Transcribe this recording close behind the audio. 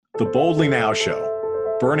The Boldly Now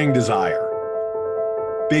Show. Burning desire.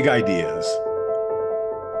 Big ideas.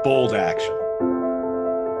 Bold action.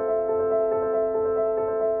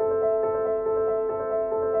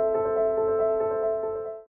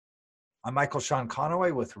 I'm Michael Sean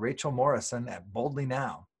Conaway with Rachel Morrison at Boldly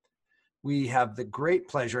Now. We have the great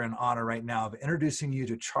pleasure and honor right now of introducing you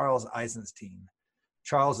to Charles Eisenstein.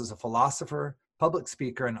 Charles is a philosopher, public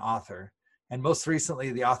speaker, and author, and most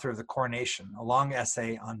recently the author of The Coronation, a long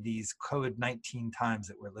essay on these COVID-19 times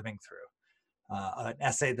that we're living through. An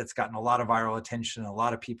essay that's gotten a lot of viral attention, a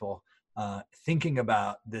lot of people thinking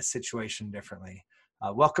about this situation differently.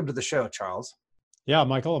 Welcome to the show, Charles. Yeah,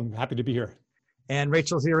 Michael, I'm happy to be here. And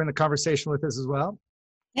Rachel's here in the conversation with us as well.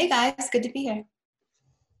 Hey guys, good to be here.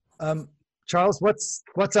 Charles,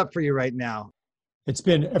 what's up for you right now? It's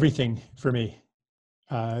been everything for me.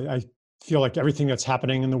 I feel like everything that's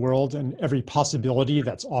happening in the world and every possibility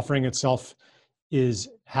that's offering itself is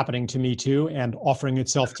happening to me too, and offering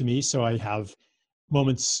itself to me. So I have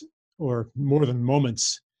moments, or more than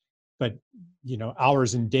moments, but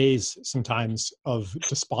hours and days sometimes of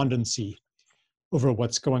despondency over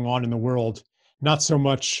what's going on in the world. Not so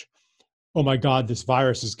much, oh my God, this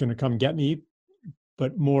virus is going to come get me,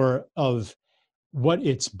 but more of what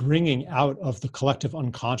it's bringing out of the collective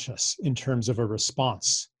unconscious in terms of a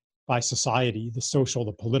response by society, the social,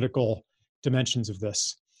 the political dimensions of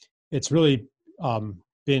this. It's really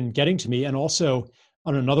been getting to me. And also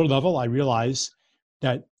on another level, I realize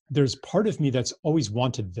that there's part of me that's always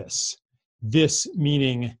wanted this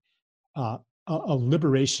meaning a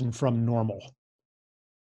liberation from normal.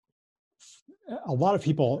 A lot of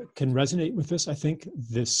people can resonate with this. I think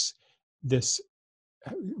this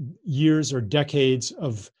years or decades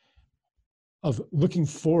of looking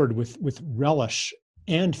forward with relish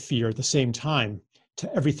and fear at the same time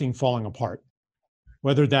to everything falling apart,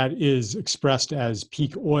 whether that is expressed as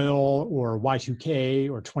peak oil or Y2K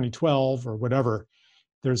or 2012 or whatever.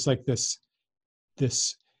 There's like this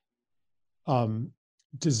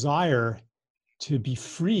desire to be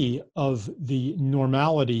free of the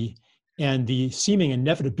normality and the seeming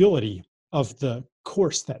inevitability of the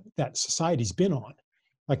course that society's been on.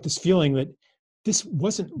 Like this feeling that this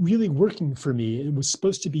wasn't really working for me. It was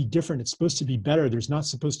supposed to be different. It's supposed to be better. There's not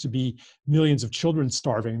supposed to be millions of children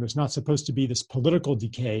starving. There's not supposed to be this political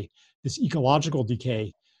decay, this ecological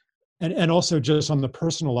decay. And also just on the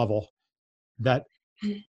personal level, that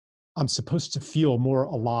I'm supposed to feel more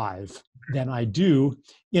alive than I do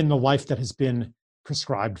in the life that has been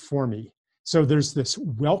prescribed for me. So there's this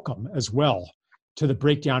welcome as well to the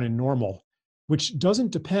breakdown in normal, which doesn't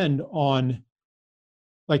depend on,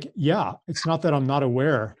 it's not that I'm not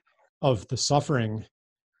aware of the suffering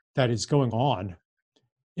that is going on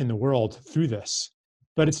in the world through this,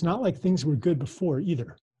 but it's not like things were good before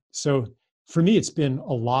either. So for me, it's been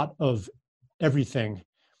a lot of everything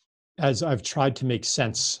as I've tried to make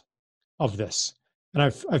sense of this. And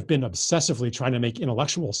I've been obsessively trying to make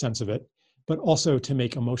intellectual sense of it, but also to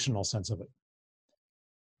make emotional sense of it.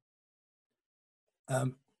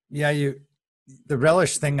 The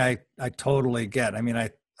relish thing, I totally get. I mean, I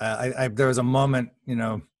there was a moment,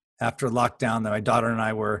 after lockdown that my daughter and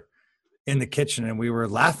I were in the kitchen and we were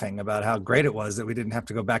laughing about how great it was that we didn't have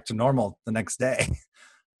to go back to normal the next day.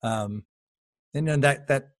 And then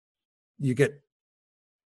that you get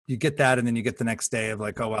that, and then you get the next day of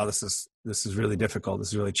like, oh wow, this is really difficult. This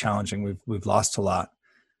is really challenging. We've lost a lot.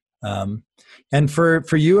 And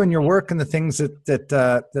for you and your work and the things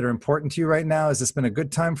that are important to you right now, has this been a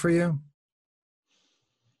good time for you?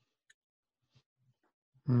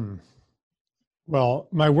 Well,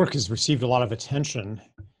 my work has received a lot of attention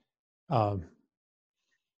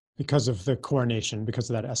because of the coronation, because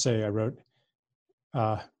of that essay I wrote.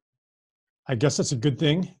 I guess that's a good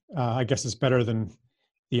thing. I guess it's better than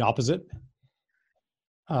the opposite.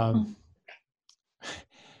 But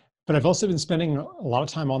I've also been spending a lot of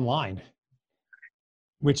time online,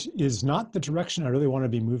 which is not the direction I really want to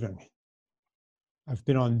be moving. I've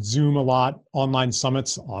been on Zoom a lot, online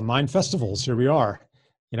summits, online festivals. Here we are.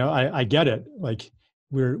 I get it. Like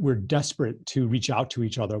we're desperate to reach out to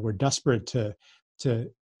each other. We're desperate to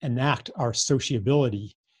enact our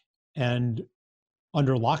sociability. And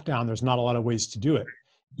under lockdown, there's not a lot of ways to do it.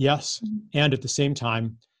 Yes. And at the same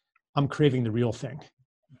time, I'm craving the real thing.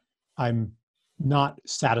 I'm not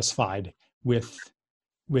satisfied with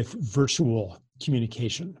virtual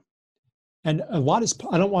communication. And a lot is,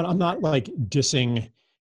 I'm not like dissing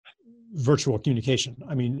virtual communication.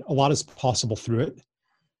 I mean, a lot is possible through it,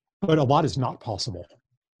 but a lot is not possible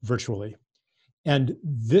virtually. And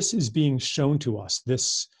this is being shown to us,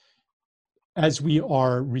 as we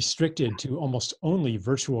are restricted to almost only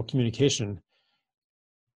virtual communication,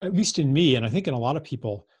 at least in me, and I think in a lot of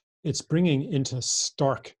people, it's bringing into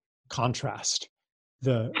stark contrast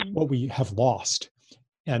what we have lost,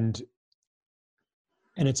 and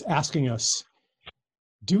it's asking us,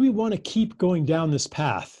 do we want to keep going down this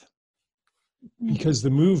path? Because the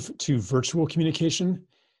move to virtual communication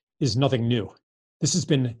is nothing new. This has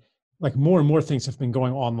been like more and more things have been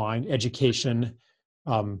going online, education,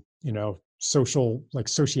 social, like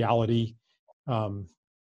sociality,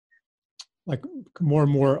 like more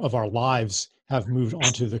and more of our lives have moved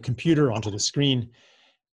onto the computer, onto the screen.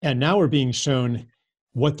 And now we're being shown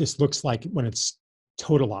what this looks like when it's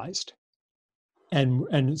totalized. And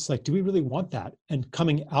it's like, do we really want that? And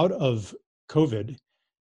coming out of COVID,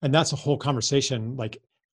 and that's a whole conversation, like,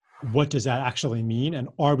 what does that actually mean? And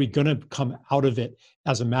are we going to come out of it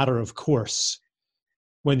as a matter of course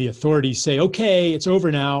when the authorities say, okay, it's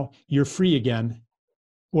over now, you're free again?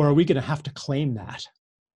 Or are we going to have to claim that?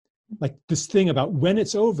 Like this thing about when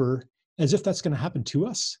it's over, as if that's going to happen to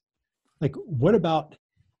us. Like, what about,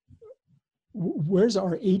 where's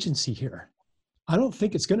our agency here? I don't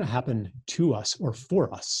think it's going to happen to us or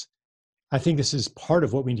for us. I think this is part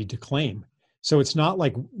of what we need to claim. So it's not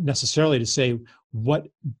like necessarily to say, what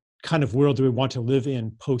kind of world do we want to live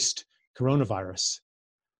in post coronavirus?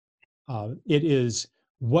 It is,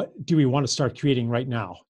 what do we want to start creating right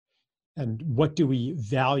now? And what do we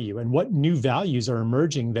value? And what new values are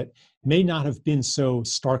emerging that may not have been so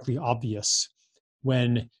starkly obvious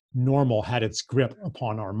when normal had its grip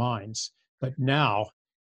upon our minds, but now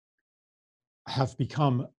have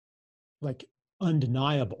become like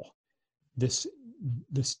undeniable. This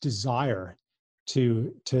desire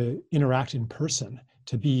to interact in person,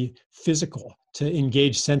 to be physical, to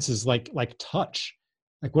engage senses like touch.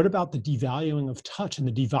 Like, what about the devaluing of touch and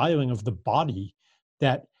the devaluing of the body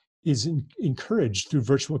that is encouraged through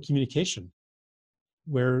virtual communication,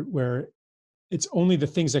 where it's only the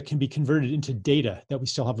things that can be converted into data that we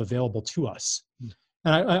still have available to us.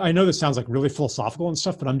 And I know this sounds like really philosophical and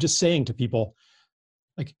stuff, but I'm just saying to people,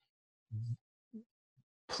 like,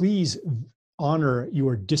 please honor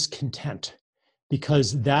your discontent,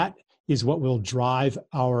 because that is what will drive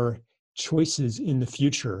our choices in the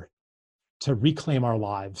future to reclaim our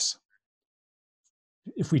lives.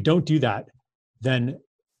 If we don't do that, then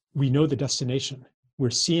we know the destination. We're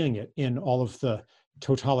seeing it in all of the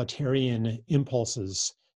totalitarian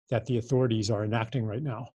impulses that the authorities are enacting right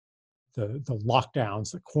now. The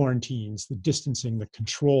lockdowns, the quarantines, the distancing, the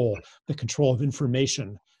control of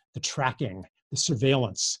information, the tracking, the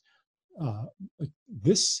surveillance.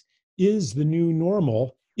 This is the new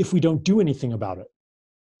normal if we don't do anything about it.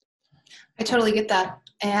 I totally get that.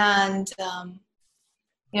 And,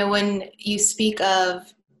 when you speak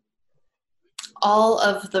of all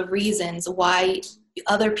of the reasons why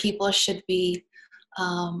other people should be,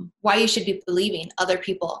 why you should be believing other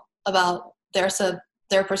people about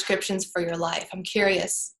their prescriptions for your life. I'm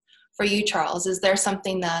curious for you, Charles, is there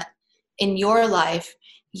something that in your life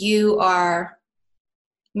you are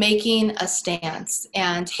making a stance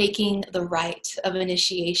and taking the right of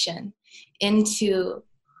initiation into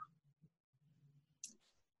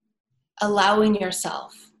allowing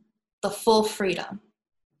yourself the full freedom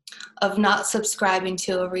of not subscribing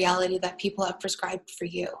to a reality that people have prescribed for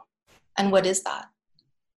you? And what is that?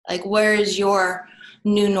 Like, where is your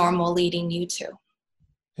new normal leading you to?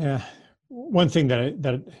 Yeah, one thing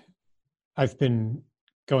that I've been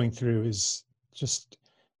going through is just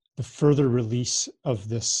the further release of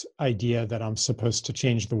this idea that I'm supposed to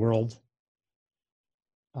change the world,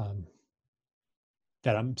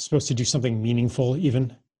 that I'm supposed to do something meaningful,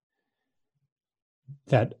 even.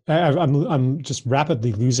 That I'm just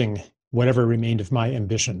rapidly losing whatever remained of my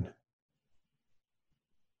ambition.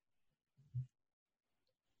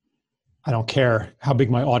 I don't care how big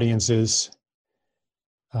my audience is.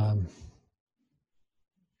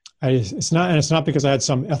 It's not because I had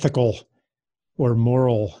some ethical or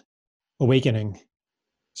moral awakening.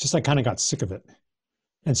 It's just I kind of got sick of it.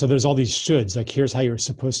 And so there's all these shoulds, like, here's how you're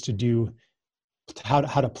supposed to do, how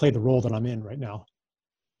to play the role that I'm in right now.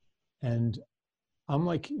 And I'm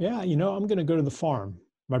like, yeah, I'm going to go to the farm.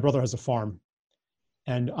 My brother has a farm.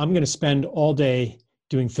 And I'm going to spend all day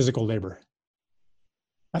doing physical labor.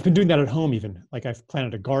 I've been doing that at home even. Like, I've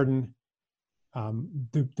planted a garden.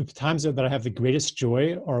 The times that I have the greatest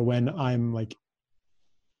joy are when I'm like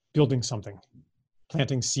building something,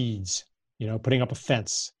 planting seeds, putting up a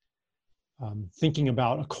fence, thinking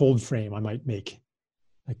about a cold frame I might make,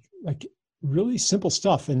 like really simple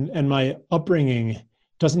stuff. And my upbringing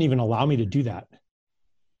doesn't even allow me to do that.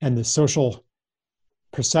 And the social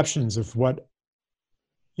perceptions of what,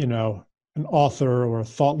 an author or a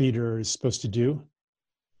thought leader is supposed to do,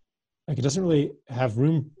 like it doesn't really have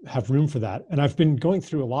room for that. And I've been going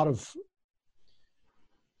through a lot of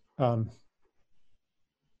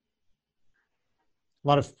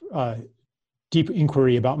deep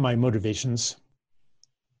inquiry about my motivations,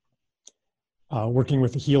 working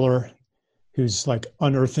with a healer who's like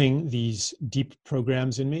unearthing these deep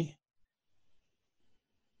programs in me.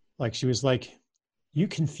 Like she was like, you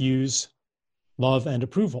confuse love and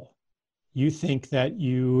approval. You think that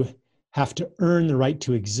you have to earn the right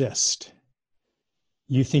to exist.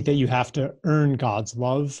 You think that you have to earn God's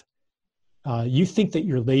love. You think that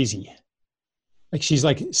you're lazy. Like she's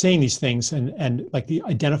like saying these things and like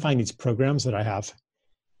identifying these programs that I have.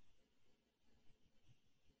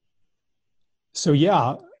 So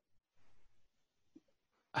yeah,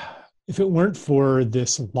 if it weren't for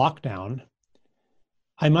this lockdown,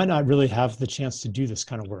 I might not really have the chance to do this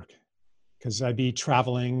kind of work because I'd be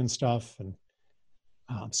traveling and stuff. And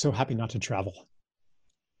I'm so happy not to travel,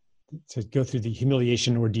 to go through the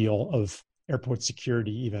humiliation ordeal of airport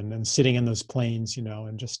security even, and sitting in those planes, you know,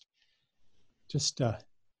 and just it's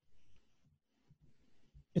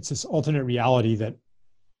this alternate reality that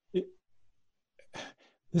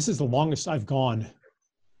this is the longest I've gone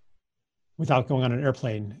without going on an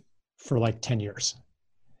airplane for like 10 years.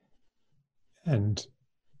 And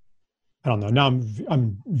I don't know, now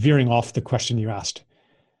I'm veering off the question you asked,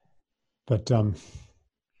 but I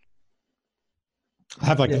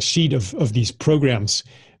have like a sheet of these programs,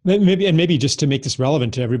 maybe just to make this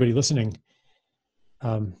relevant to everybody listening.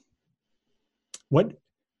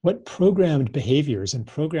 What programmed behaviors and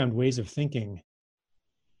programmed ways of thinking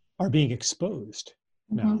are being exposed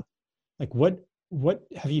now? Mm-hmm. Like what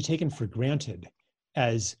have you taken for granted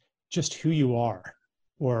as just who you are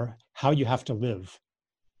or how you have to live?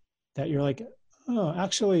 That you're like, oh,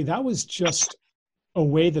 actually, that was just a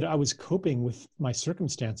way that I was coping with my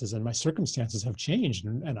circumstances, and my circumstances have changed,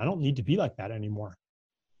 and I don't need to be like that anymore.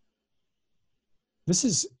 This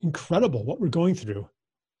is incredible what we're going through.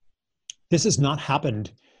 This has not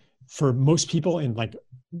happened for most people in like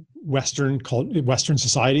Western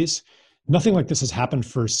societies. Nothing like this has happened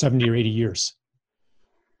for 70 or 80 years.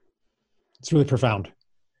 It's really profound.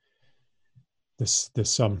 This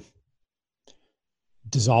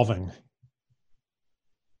dissolving.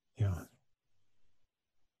 Yeah.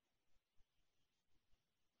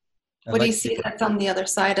 What do you see that's on the other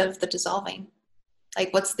side of the dissolving?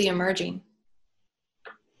 Like, what's the emerging?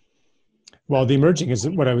 Well, the emerging is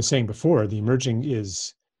what I was saying before. The emerging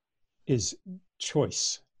is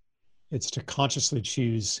choice. It's to consciously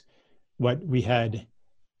choose what we had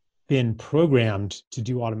been programmed to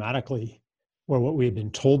do automatically, or what we had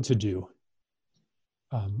been told to do,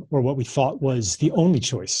 or what we thought was the only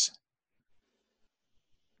choice.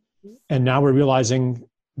 And now we're realizing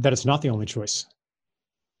that it's not the only choice.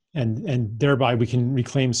 And thereby we can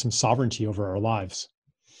reclaim some sovereignty over our lives.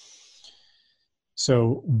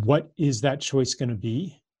 So what is that choice going to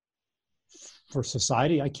be for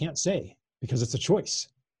society? I can't say, because it's a choice.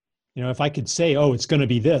 You know, if I could say, oh, it's going to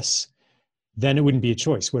be this, then it wouldn't be a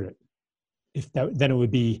choice, would it? Then it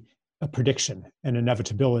would be a prediction, an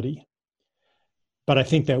inevitability. But I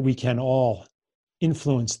think that we can all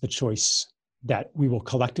influence the choice that we will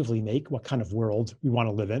collectively make, what kind of world we want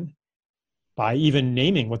to live in, by even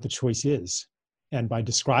naming what the choice is, and by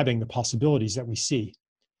describing the possibilities that we see,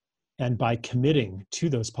 and by committing to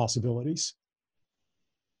those possibilities,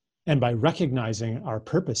 and by recognizing our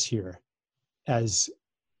purpose here as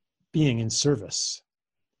being in service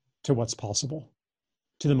to what's possible,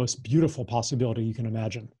 to the most beautiful possibility you can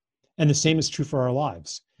imagine. And the same is true for our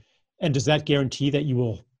lives. And does that guarantee that you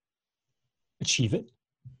will achieve it?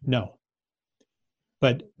 No.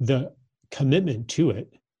 But the commitment to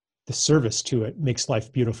it, the service to it, makes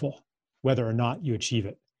life beautiful, whether or not you achieve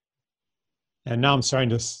it. And now I'm starting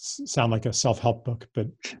to sound like a self-help book, but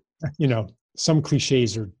you know, some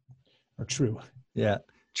cliches are true. Yeah.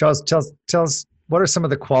 Charles, tell us, what are some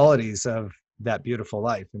of the qualities of that beautiful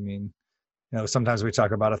life? I mean, you know, sometimes we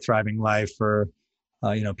talk about a thriving life, or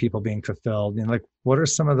you know, people being fulfilled. You know, like what are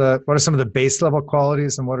some of the base level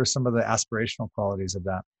qualities, and what are some of the aspirational qualities of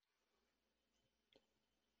that?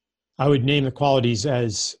 I would name the qualities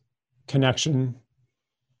as connection,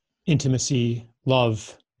 intimacy,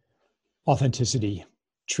 love, authenticity,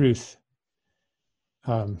 truth.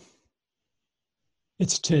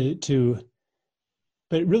 It's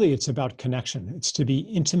but really it's about connection. It's to be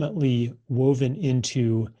intimately woven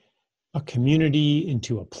into a community,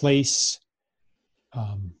 into a place,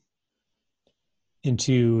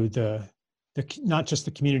 into the not just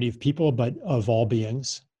the community of people, but of all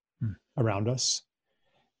beings around us,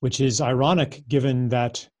 which is ironic given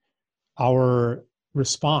that our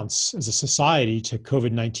response as a society to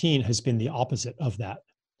COVID-19 has been the opposite of that.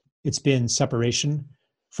 It's been separation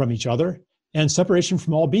from each other and separation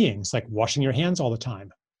from all beings, like washing your hands all the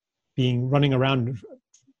time, running around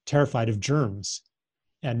terrified of germs,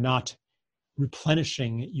 and not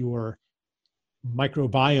replenishing your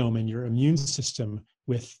microbiome and your immune system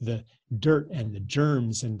with the dirt and the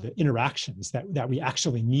germs and the interactions that we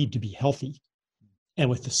actually need to be healthy, and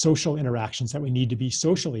with the social interactions that we need to be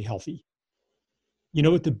socially healthy. You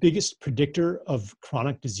know what the biggest predictor of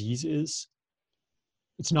chronic disease is?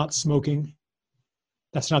 It's not smoking.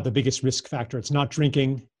 That's not the biggest risk factor. It's not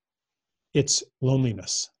drinking. It's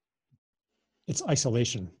loneliness. It's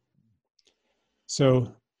isolation.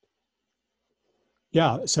 So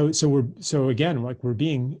yeah, so again, like, we're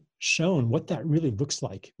being shown what that really looks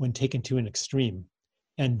like when taken to an extreme.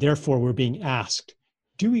 And therefore we're being asked,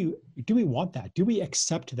 do we want that? Do we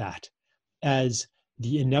accept that as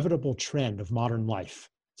the inevitable trend of modern life,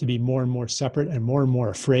 to be more and more separate and more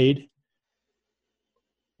afraid?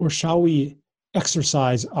 Or shall we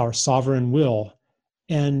exercise our sovereign will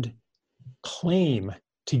and claim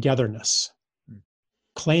togetherness,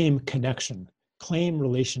 claim connection, claim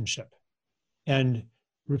relationship, and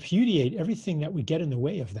repudiate everything that would get in the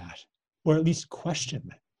way of that, or at least question?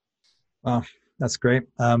 Well, that's great.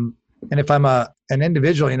 And if I'm an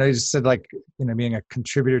individual, you just said, like, being a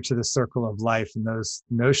contributor to the circle of life, and those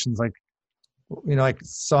notions, like,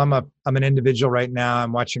 so I'm an individual right now.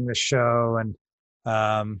 I'm watching this show, and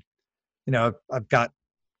I got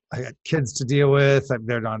kids to deal with.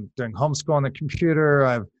 They're doing homeschool on the computer.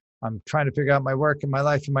 I'm trying to figure out my work and my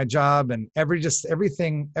life and my job, and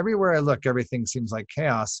everything, everywhere I look, everything seems like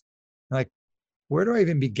chaos. Like, where do I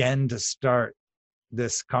even begin to start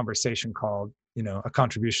this conversation called, a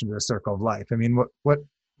contribution to the circle of life? I mean, what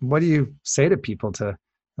do you say to people to,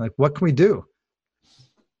 like, what can we do?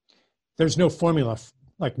 There's no formula,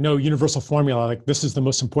 like no universal formula, like this is the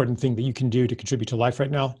most important thing that you can do to contribute to life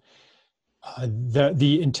right now.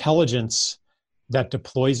 The intelligence that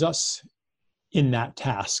deploys us in that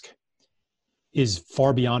task is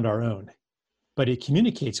far beyond our own, but it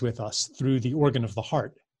communicates with us through the organ of the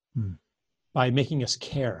heart by making us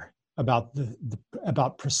care about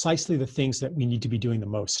about precisely the things that we need to be doing the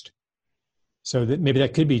most. So that maybe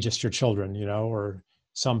that could be just your children, or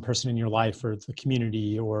some person in your life, or the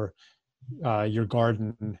community, or your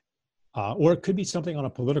garden, or it could be something on a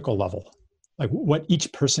political level, like what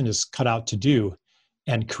each person is cut out to do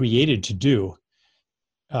and created to do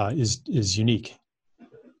is unique.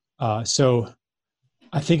 So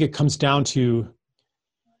I think it comes down to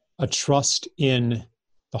a trust in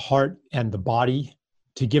the heart and the body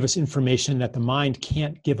to give us information that the mind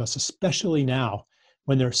can't give us, especially now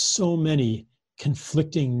when there's so many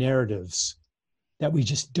conflicting narratives that we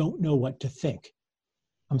just don't know what to think.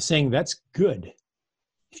 I'm saying that's good.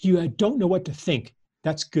 If you don't know what to think,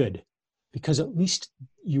 that's good, because at least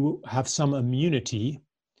you have some immunity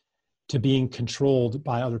to being controlled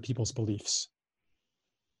by other people's beliefs.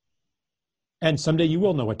 And someday you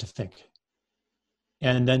will know what to think.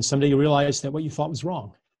 And then someday you realize that what you thought was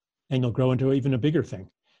wrong, and you'll grow into even a bigger thing.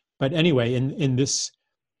 But anyway, in this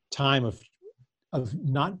time of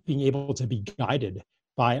not being able to be guided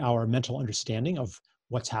by our mental understanding of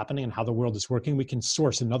what's happening and how the world is working, we can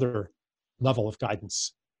source another level of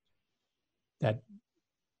guidance that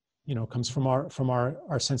comes from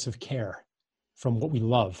our sense of care, from what we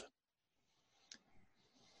love.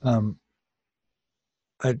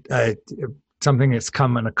 Something that's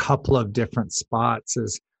come in a couple of different spots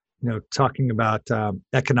is, talking about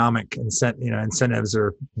economic incentives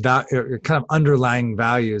or kind of underlying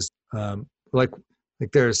values. Like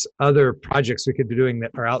there's other projects we could be doing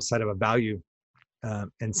that are outside of a value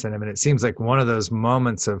incentive, and it seems like one of those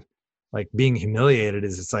moments of like being humiliated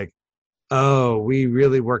is, it's like, oh, we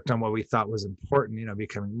really worked on what we thought was important,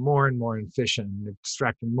 becoming more and more efficient, and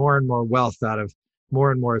extracting more and more wealth out of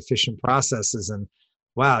more and more efficient processes. And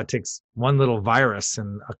wow, it takes one little virus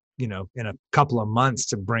and in a couple of months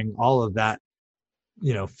to bring all of that,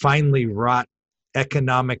 finely wrought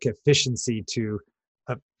economic efficiency to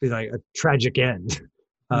a tragic end.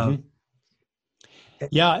 Mm-hmm.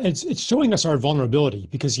 Yeah, it's showing us our vulnerability,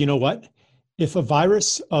 because you know what? If a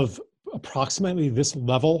virus of approximately this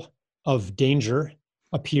level of danger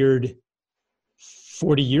appeared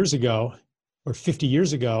 40 years ago or 50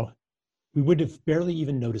 years ago, we would have barely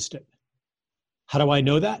even noticed it. How do I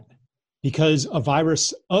know that? Because a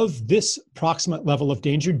virus of this approximate level of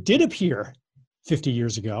danger did appear 50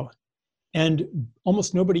 years ago, and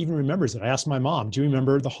almost nobody even remembers it. I asked my mom, do you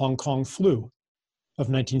remember the Hong Kong flu of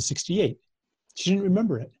 1968? She didn't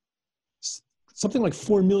remember it. Something like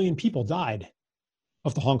 4 million people died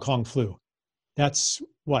of the Hong Kong flu. That's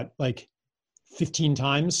what, like 15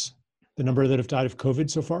 times the number that have died of COVID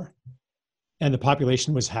so far. And the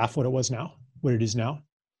population was half what it is now.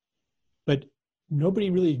 But nobody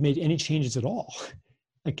really made any changes at all,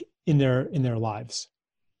 like in their lives.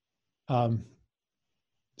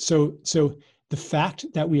 So the fact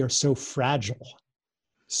that we are so fragile,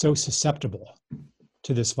 so susceptible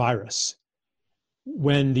to this virus,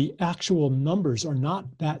 when the actual numbers are not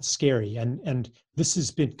that scary, and this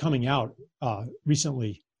has been coming out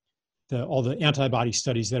recently, all the antibody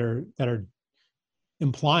studies that are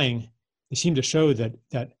implying, they seem to show that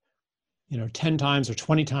 10 times or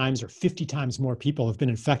 20 times or 50 times more people have been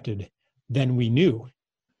infected than we knew,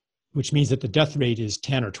 which means that the death rate is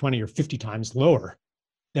 10 or 20 or 50 times lower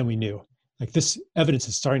than we knew. Like, this evidence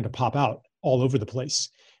is starting to pop out all over the place,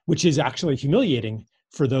 which is actually humiliating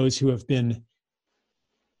for those who have been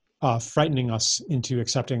frightening us into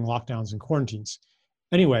accepting lockdowns and quarantines.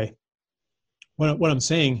 Anyway, what I'm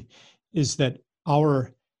saying is that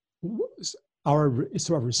our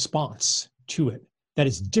response to it, that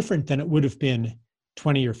is different than it would have been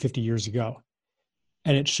 20 or 50 years ago.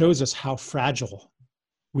 And it shows us how fragile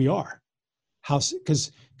we are.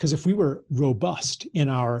 Because if we were robust in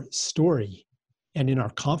our story and in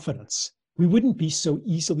our confidence, we wouldn't be so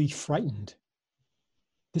easily frightened.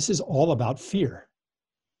 This is all about fear.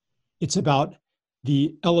 It's about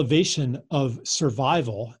the elevation of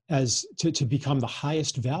survival as to become the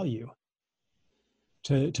highest value,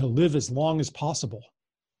 to live as long as possible,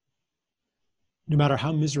 no matter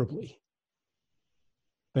how miserably.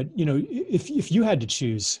 But if you had to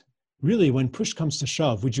choose, really, when push comes to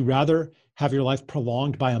shove, would you rather have your life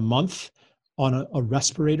prolonged by a month on a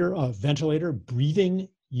respirator, a ventilator, breathing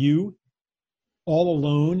you all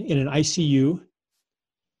alone in an ICU,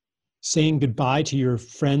 saying goodbye to your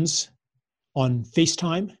friends on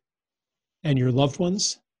FaceTime and your loved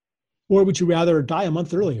ones? Or would you rather die a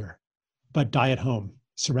month earlier, but die at home,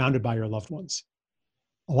 surrounded by your loved ones?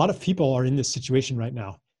 A lot of people are in this situation right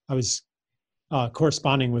now. I was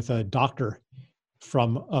corresponding with a doctor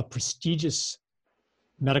from a prestigious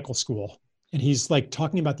medical school, and he's like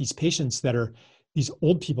talking about these patients that are, these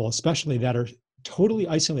old people especially, that are totally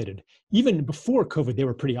isolated. Even before COVID, they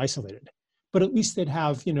were pretty isolated, but at least they'd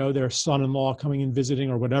have, their son-in-law coming and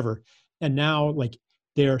visiting or whatever. And now, like,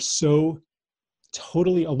 they're so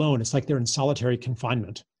totally alone. It's like they're in solitary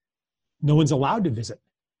confinement. No one's allowed to visit,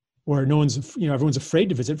 or no one's, everyone's afraid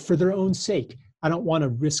to visit for their own sake. I don't want to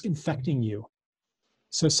risk infecting you.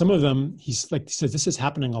 So some of them, he says, this is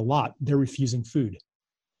happening a lot. They're refusing food.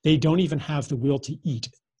 They don't even have the will to eat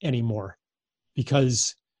anymore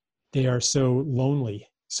because they are so lonely,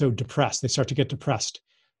 so depressed. They start to get depressed.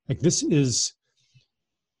 Like, it's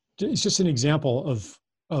just an example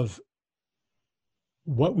of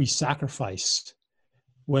what we sacrifice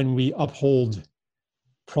when we uphold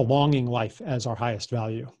prolonging life as our highest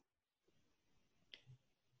value,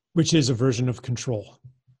 which is a version of control.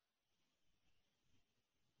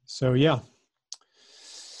 So, yeah.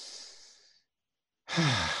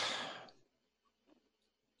 Can't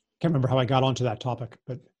remember how I got onto that topic,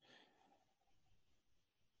 but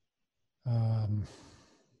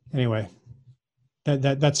anyway,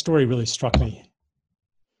 that story really struck me.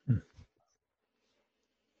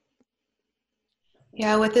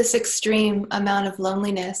 Yeah, with this extreme amount of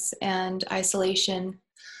loneliness and isolation,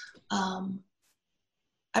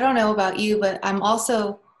 I don't know about you, but I'm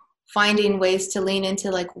also finding ways to lean into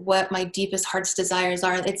like what my deepest heart's desires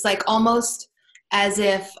are. It's like almost as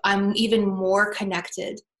if I'm even more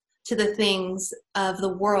connected to the things of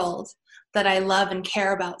the world that I love and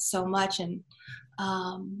care about so much. And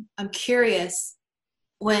I'm curious,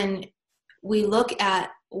 when we look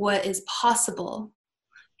at what is possible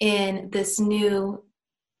in this new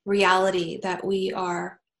reality that we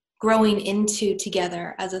are growing into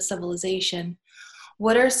together as a civilization,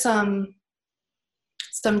 what are some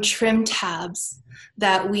trim tabs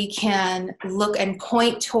that we can look and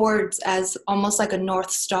point towards as almost like a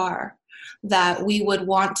North Star that we would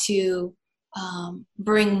want to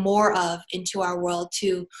bring more of into our world,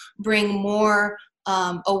 to bring more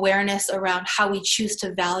awareness around how we choose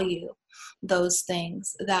to value those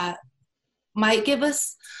things that might give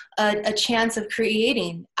us a chance of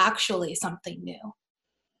creating actually something new?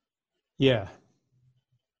 Yeah.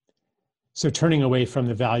 So turning away from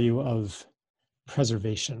the value of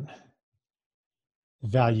preservation, the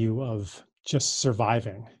value of just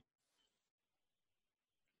surviving.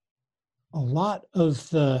 A lot of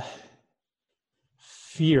the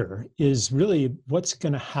fear is really what's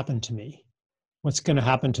going to happen to me, what's going to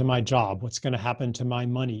happen to my job, what's going to happen to my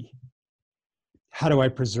money. how do I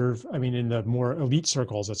preserve, I mean, in the more elite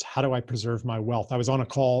circles, it's how do I preserve my wealth? I was on a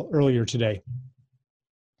call earlier today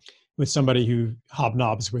with somebody who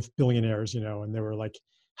hobnobs with billionaires, and they were like,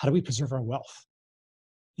 how do we preserve our wealth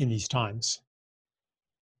in these times?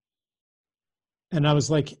 And I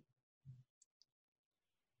was like,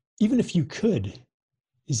 even if you could,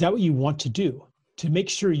 is that what you want to do? To make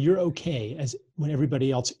sure you're okay as when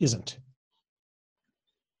everybody else isn't?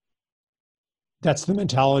 That's the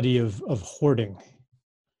mentality of hoarding.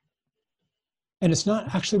 And it's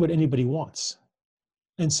not actually what anybody wants.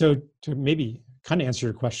 And so to maybe kind of answer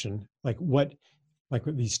your question, what are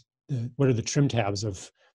the trim tabs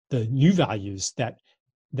of the new values that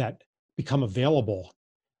become available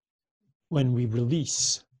when we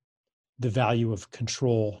release the value of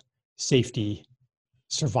control, safety,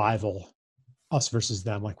 survival, us versus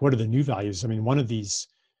them? Like, what are the new values? I mean, one of these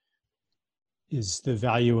is the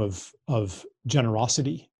value of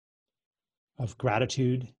generosity, of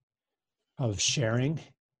gratitude, of sharing,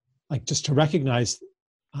 like just to recognize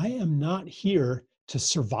I am not here to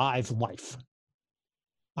survive life.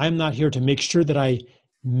 I am not here to make sure that I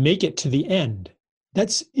make it to the end.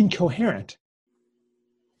 That's incoherent.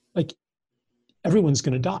 Like, everyone's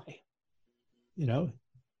going to die,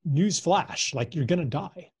 news flash, like you're going to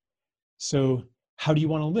die. So how do you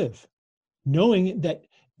want to live? Knowing that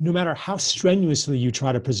no matter how strenuously you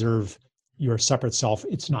try to preserve your separate self,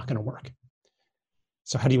 it's not going to work.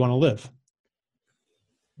 So how do you want to live?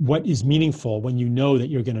 What is meaningful when you know that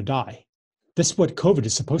you're going to die? This is what COVID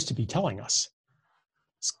is supposed to be telling us.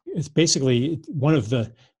 It's basically one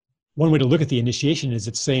way to look at the initiation is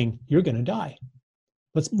it's saying you're going to die.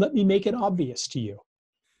 Let me make it obvious to you.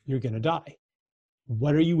 You're going to die.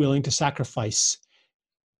 What are you willing to sacrifice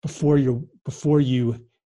before you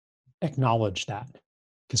acknowledge that?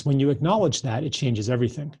 Because when you acknowledge that, it changes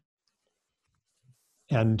everything.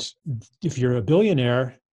 And if you're a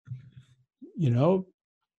billionaire, you're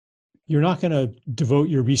not going to devote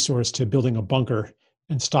your resource to building a bunker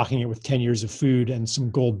and stocking it with 10 years of food and some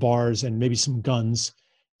gold bars and maybe some guns,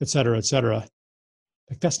 et cetera, et cetera.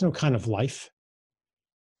 Like, that's no kind of life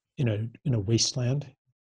in a wasteland.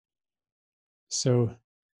 So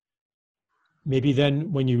maybe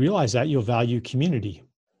then when you realize that, you'll value community.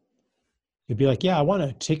 You'll be like, yeah, I want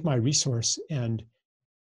to take my resource and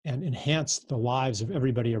enhance the lives of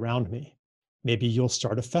everybody around me. Maybe you'll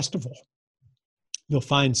start a festival. You'll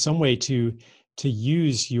find some way to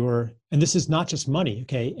use and this is not just money,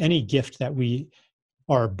 okay? Any gift that we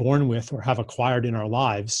are born with or have acquired in our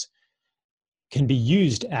lives can be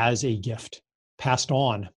used as a gift, passed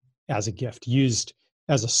on as a gift, used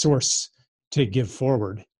as a source to give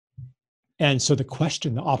forward. And so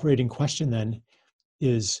the operating question then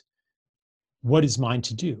is, what is mine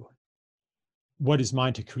to do? What is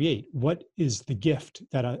mine to create? What is the gift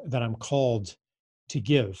that I'm called to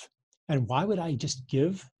give? And why would I just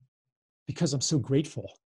give? Because I'm so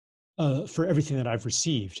grateful for everything that I've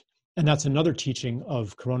received. And that's another teaching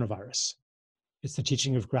of coronavirus. It's the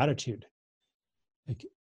teaching of gratitude. Like,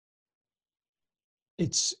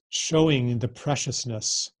 it's showing the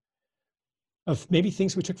preciousness of maybe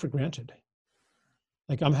things we took for granted.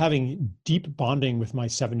 Like, I'm having deep bonding with my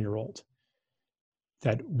 7-year-old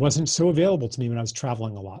that wasn't so available to me when I was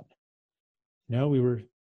traveling a lot. We were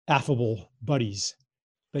affable buddies.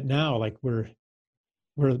 But now, like, we're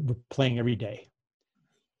playing every day.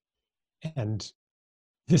 And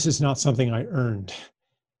this is not something I earned.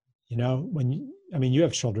 You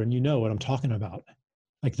have children, you know what I'm talking about.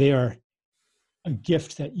 Like, they are a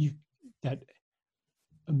gift that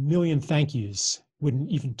a million thank yous wouldn't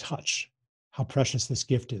even touch how precious this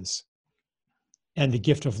gift is. And the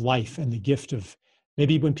gift of life, and the gift of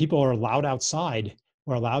maybe when people are allowed outside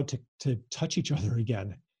or allowed to touch each other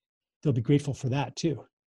again, they'll be grateful for that too.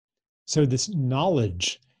 So this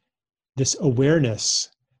knowledge, this awareness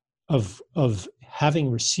of having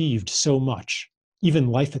received so much, even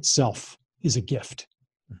life itself is a gift.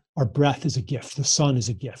 Our breath is a gift. The sun is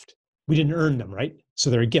a gift. We didn't earn them, right? So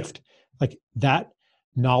they're a gift. Like, that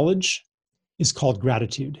knowledge is called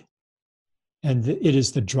gratitude. And it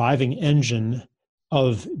is the driving engine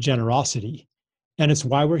of generosity. And it's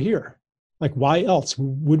why we're here. Like, why else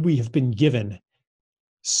would we have been given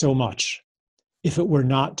so much if it were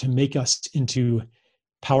not to make us into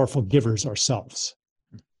powerful givers ourselves?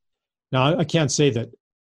 Now, I can't say that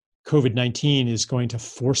COVID-19 is going to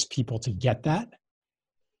force people to get that,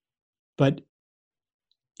 but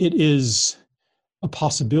it is a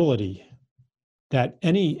possibility that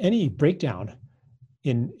any breakdown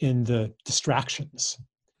in the distractions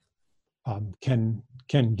can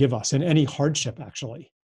give us, and any hardship,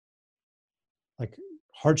 actually. Like,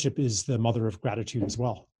 hardship is the mother of gratitude as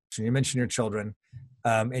well. You mentioned your children,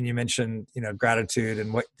 and you mentioned, gratitude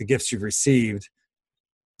and what the gifts you've received.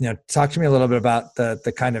 Talk to me a little bit about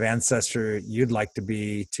the kind of ancestor you'd like to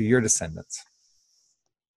be to your descendants.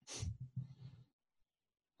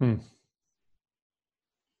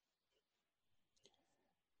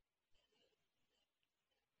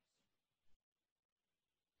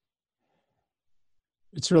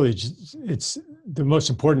 It's really it's the most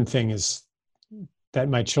important thing is that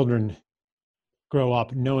my children grow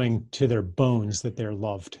up knowing to their bones that they're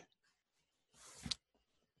loved.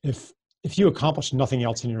 If you accomplish nothing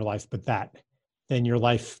else in your life but that, then your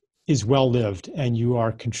life is well lived and you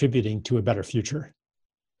are contributing to a better future.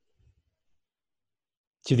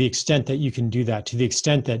 To the extent that you can do that, to the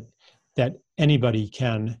extent that anybody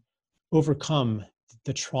can overcome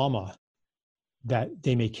the trauma that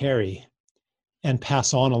they may carry and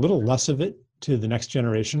pass on a little less of it to the next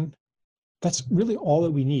generation, that's really all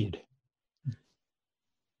that we need.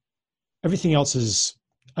 Everything else is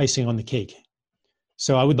icing on the cake.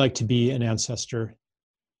 So I would like to be an ancestor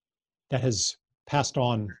that has passed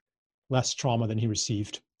on less trauma than he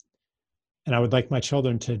received. And I would like my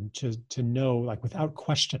children to know, like without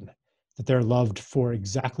question, that they're loved for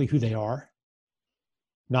exactly who they are,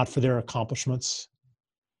 not for their accomplishments.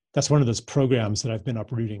 That's one of those programs that I've been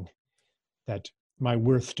uprooting, that my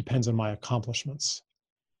worth depends on my accomplishments,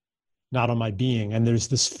 not on my being. And there's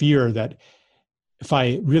this fear that if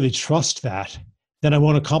I really trust that, then I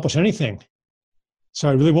won't accomplish anything. So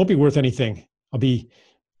I really won't be worth anything. I'll be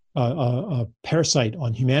a parasite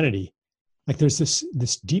on humanity. Like there's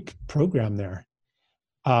this deep program there.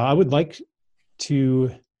 I would like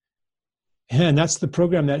to, and that's the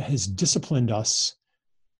program that has disciplined us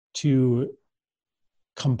to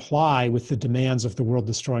comply with the demands of the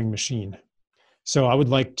world-destroying machine. So I would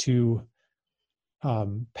like to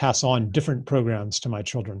pass on different programs to my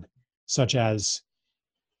children, such as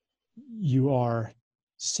you are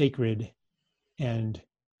sacred and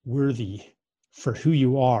worthy for who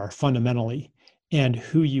you are fundamentally, and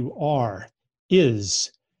who you are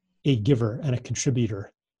is a giver and a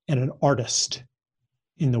contributor and an artist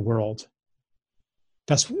in the world.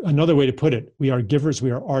 That's another way to put it. We are givers,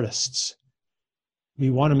 we are artists. We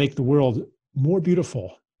want to make the world more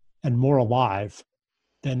beautiful and more alive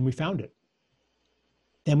than we found it.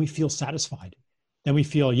 Then we feel satisfied. Then we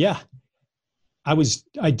feel, yeah, I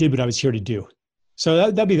did what I was here to do. So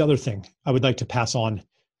that'd be the other thing I would like to pass on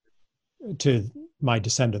to my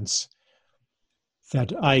descendants,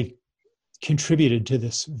 that I contributed to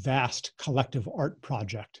this vast collective art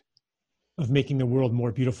project of making the world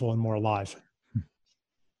more beautiful and more alive.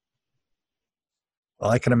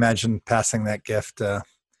 Well, I can imagine passing that gift a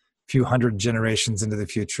few hundred generations into the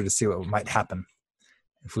future to see what might happen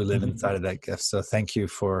if we live inside of that gift. So thank you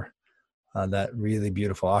for that really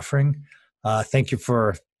beautiful offering. Thank you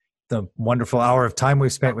for the wonderful hour of time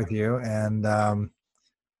we've spent with you. And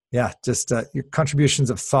just your contributions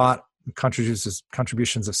of thought,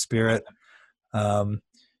 contributions of spirit. We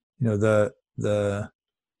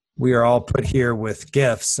are all put here with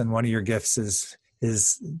gifts, and one of your gifts is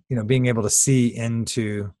being able to see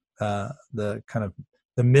into the kind of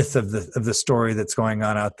the myth of the story that's going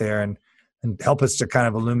on out there, and help us to kind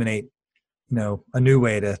of illuminate a new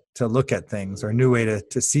way to look at things, or a new way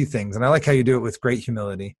to see things. And I like how you do it with great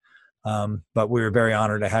humility. But we were very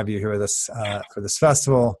honored to have you here with us for this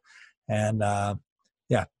festival, and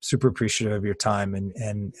super appreciative of your time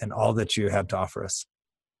and all that you have to offer us.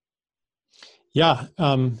 Yeah,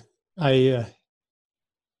 I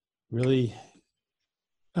really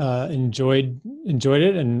enjoyed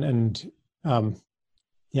it, and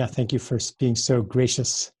thank you for being so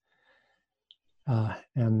gracious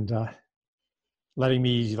and letting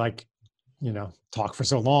me talk for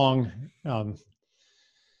so long.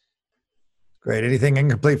 Great. Anything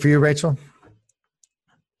incomplete for you, Rachel?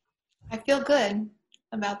 I feel good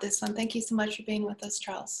about this one. Thank you so much for being with us,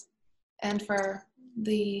 Charles, and for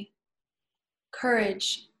the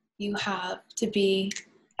courage you have to be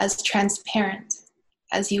as transparent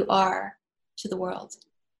as you are to the world.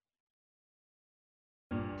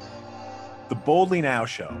 The Boldly Now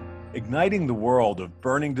Show, igniting the world of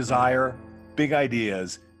burning desire, big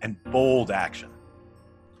ideas, and bold action.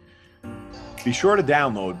 Be sure to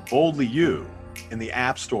download Boldly You in the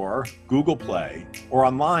App Store, Google Play, or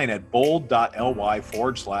online at bold.ly/YOU.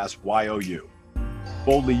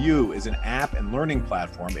 Boldly You is an app and learning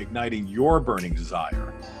platform igniting your burning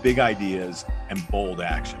desire, big ideas, and bold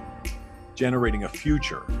action, generating a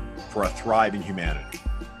future for a thriving humanity.